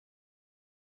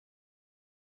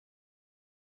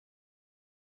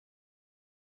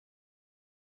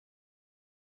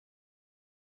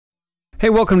Hey,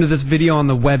 welcome to this video on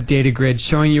the WebDataGrid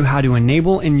showing you how to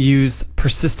enable and use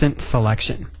persistent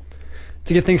selection.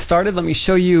 To get things started, let me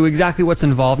show you exactly what's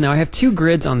involved. Now I have two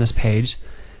grids on this page,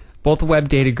 both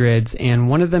WebDataGrids, and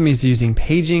one of them is using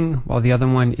paging while the other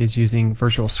one is using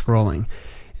virtual scrolling.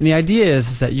 And the idea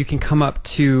is that you can come up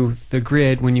to the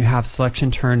grid when you have selection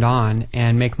turned on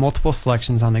and make multiple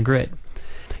selections on the grid.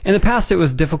 In the past it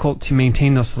was difficult to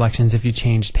maintain those selections if you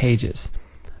changed pages.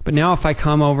 But now if I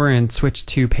come over and switch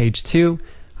to page 2,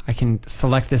 I can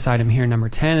select this item here, number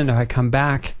 10, and if I come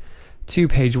back to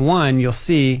page 1, you'll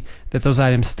see that those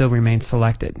items still remain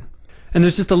selected. And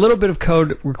there's just a little bit of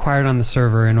code required on the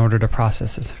server in order to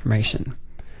process this information.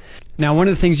 Now, one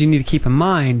of the things you need to keep in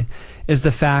mind is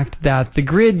the fact that the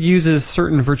grid uses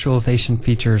certain virtualization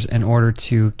features in order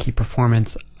to keep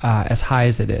performance as high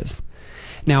as it is.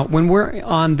 Now, when we're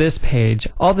on this page,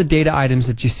 all the data items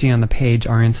that you see on the page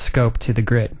are in scope to the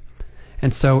grid.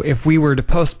 And so if we were to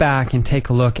post back and take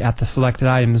a look at the selected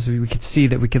items, we could see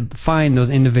that we could find those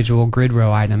individual grid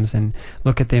row items and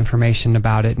look at the information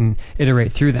about it and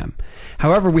iterate through them.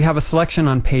 However, we have a selection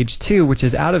on page 2 which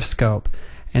is out of scope,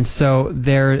 and so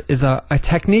there is a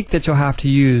technique that you'll have to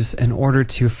use in order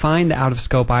to find the out of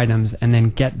scope items and then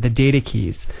get the data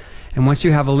keys. And once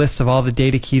you have a list of all the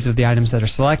data keys of the items that are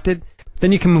selected,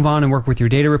 then you can move on and work with your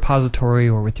data repository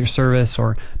or with your service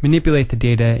or manipulate the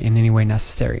data in any way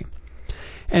necessary.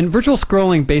 And virtual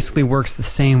scrolling basically works the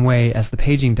same way as the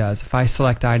paging does. If I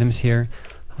select items here,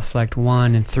 I'll select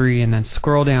 1 and 3 and then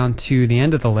scroll down to the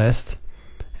end of the list.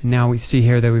 And now we see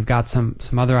here that we've got some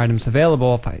other items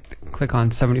available. If I click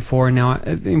on 74, now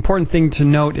the important thing to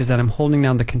note is that I'm holding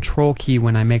down the control key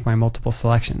when I make my multiple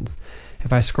selections.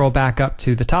 If I scroll back up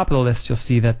to the top of the list, you'll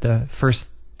see that the first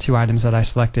 2 items that I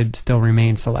selected still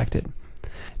remain selected.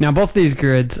 Now both of these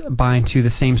grids bind to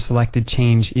the same selected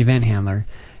change event handler,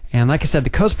 and like I said, the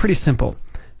code's pretty simple,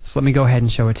 so let me go ahead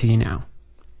and show it to you now.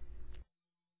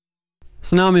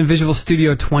 So now I'm in Visual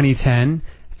Studio 2010,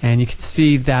 and you can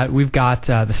see that we've got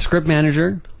the script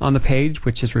manager on the page,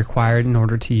 which is required in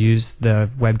order to use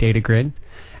the WebDataGrid.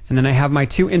 And then I have my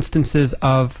 2 instances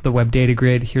of the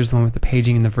WebDataGrid. Here's the one with the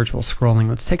paging and the virtual scrolling.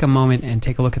 Let's take a moment and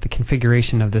take a look at the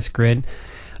configuration of this grid.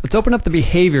 Let's open up the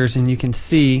behaviors, and you can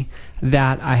see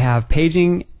that I have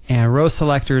paging and row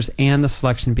selectors and the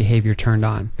selection behavior turned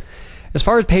on. As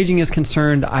far as paging is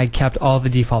concerned, I kept all the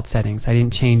default settings. I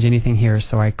didn't change anything here,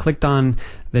 so I clicked on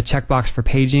the checkbox for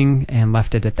paging and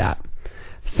left it at that.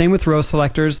 Same with row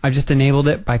selectors. I just enabled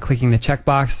it by clicking the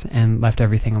checkbox and left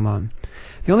everything alone.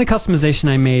 The only customization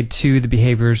I made to the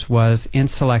behaviors was in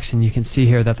selection. You can see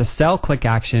here that the cell click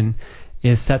action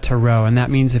is set to row, and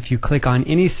that means if you click on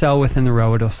any cell within the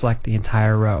row, it'll select the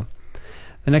entire row.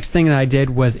 The next thing that I did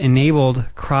was enabled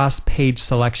cross-page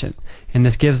selection, and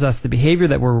this gives us the behavior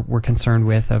that we're concerned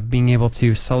with of being able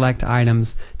to select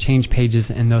items, change pages,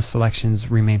 and those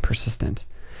selections remain persistent.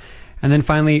 And then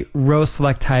finally, row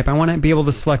select type. I want to be able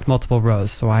to select multiple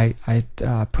rows, so I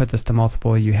put this to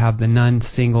multiple. You have the none,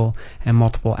 single, and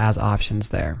multiple as options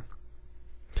there.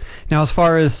 Now, as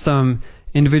far as some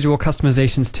individual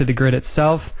customizations to the grid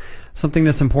itself, something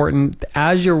that's important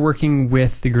as you're working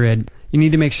with the grid, you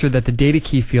need to make sure that the data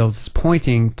key fields is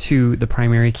pointing to the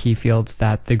primary key fields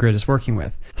that the grid is working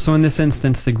with. So in this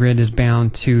instance, the grid is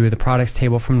bound to the products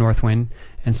table from Northwind,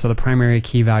 and so the primary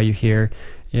key value here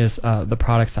is the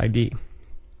products ID.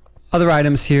 Other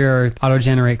items here are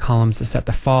auto-generate columns is set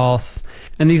to false,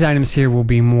 and these items here will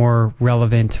be more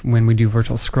relevant when we do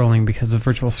virtual scrolling because the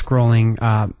virtual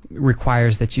scrolling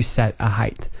requires that you set a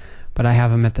height, but I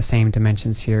have them at the same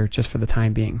dimensions here just for the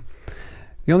time being.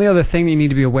 The only other thing that you need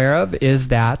to be aware of is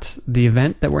that the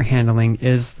event that we're handling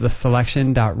is the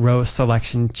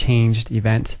selection.rowSelectionChanged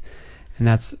event, and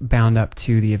that's bound up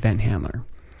to the event handler.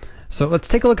 So let's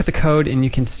take a look at the code and you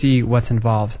can see what's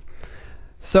involved.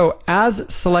 So as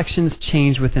selections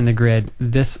change within the grid,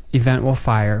 this event will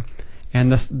fire,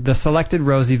 and the selected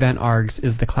rows event Args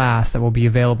is the class that will be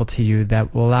available to you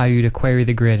that will allow you to query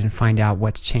the grid and find out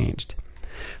what's changed.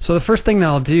 So the first thing that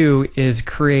I'll do is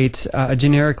create a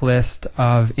generic list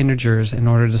of integers in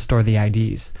order to store the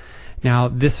IDs. Now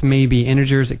this may be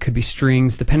integers, it could be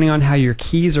strings, depending on how your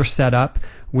keys are set up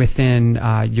within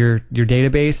your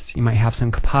database. You might have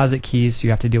some composite keys, so you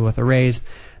have to deal with arrays.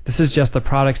 This is just the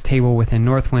products table within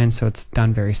Northwind, so it's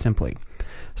done very simply.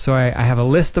 So I have a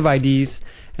list of IDs,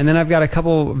 and then I've got a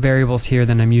couple variables here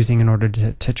that I'm using in order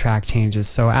to track changes.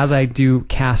 So as I do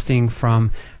casting from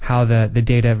how the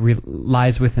data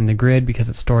lies within the grid because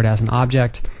it's stored as an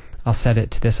object, I'll set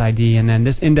it to this ID, and then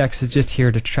this index is just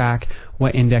here to track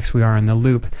what index we are in the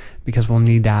loop because we'll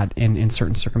need that in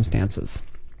certain circumstances.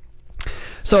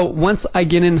 So once I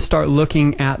get in and start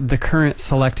looking at the current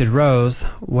selected rows,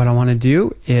 what I want to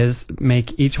do is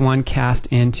make each one cast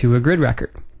into a grid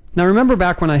record. Now remember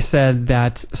back when I said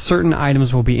that certain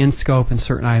items will be in scope and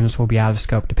certain items will be out of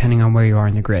scope depending on where you are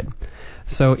in the grid.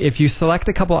 So if you select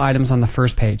a couple items on the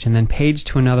first page and then page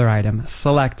to another item,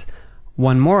 select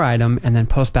one more item and then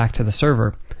post back to the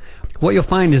server, what you'll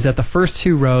find is that the first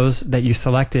two rows that you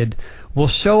selected will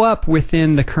show up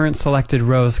within the current selected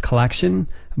rows collection,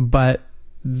 but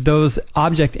those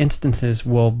object instances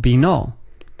will be null.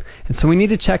 And so we need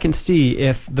to check and see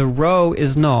if the row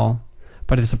is null,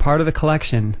 but it's a part of the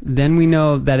collection, then we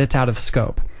know that it's out of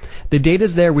scope. The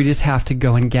data's there, we just have to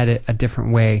go and get it a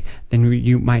different way than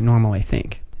you might normally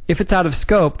think. If it's out of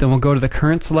scope, then we'll go to the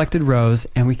current selected rows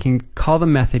and we can call the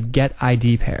method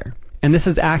getIdPair. And this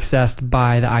is accessed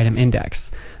by the item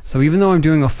index. So even though I'm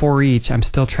doing a for each, I'm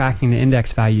still tracking the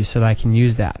index value so that I can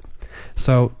use that.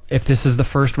 So if this is the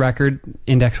first record,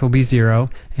 index will be 0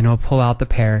 and it'll pull out the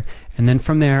pair, and then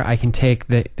from there I can take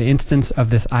the instance of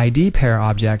this ID pair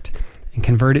object and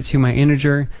convert it to my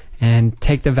integer and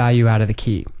take the value out of the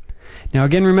key. Now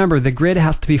again, remember, the grid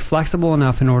has to be flexible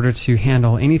enough in order to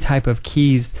handle any type of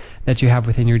keys that you have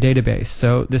within your database.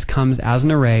 So this comes as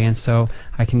an array, and so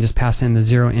I can just pass in the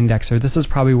 0 indexer. This is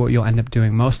probably what you'll end up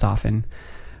doing most often.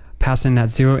 Pass in that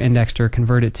 0 indexer,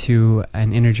 convert it to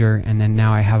an integer, and then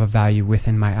now I have a value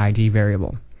within my ID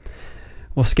variable.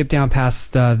 We'll skip down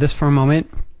past this for a moment,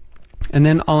 and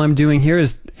then all I'm doing here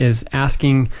is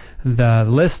asking the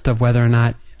list of whether or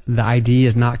not the ID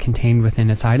is not contained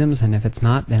within its items, and if it's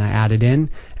not, then I add it in,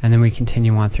 and then we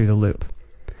continue on through the loop.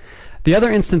 The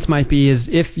other instance might be is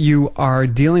if you are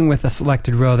dealing with a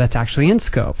selected row that's actually in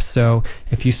scope. So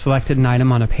if you selected an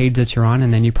item on a page that you're on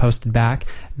and then you posted back,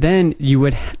 then it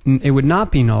would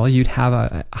not be null. You'd have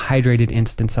a hydrated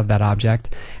instance of that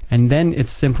object, and then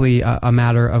it's simply a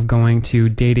matter of going to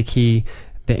data key,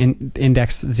 the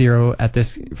index 0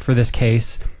 for this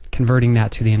case, converting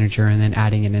that to the integer, and then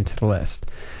adding it into the list.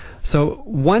 So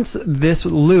once this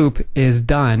loop is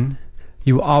done,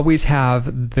 you always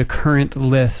have the current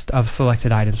list of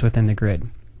selected items within the grid.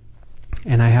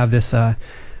 And I have this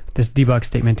this debug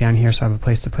statement down here, so I have a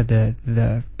place to put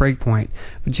the breakpoint.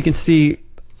 But you can see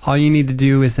all you need to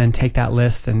do is then take that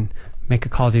list and make a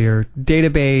call to your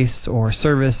database or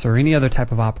service or any other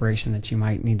type of operation that you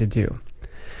might need to do.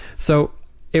 So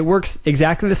it works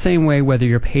exactly the same way whether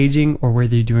you're paging or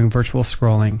whether you're doing virtual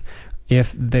scrolling.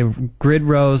 If the grid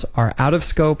rows are out of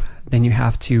scope, then you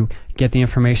have to get the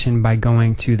information by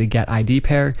going to the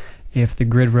getIdPair. If the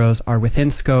grid rows are within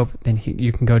scope, then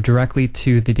you can go directly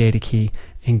to the data key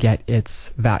and get its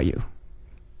value.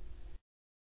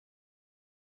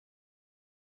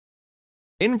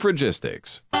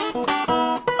 Infragistics.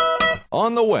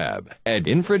 On the web at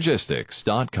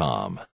infragistics.com.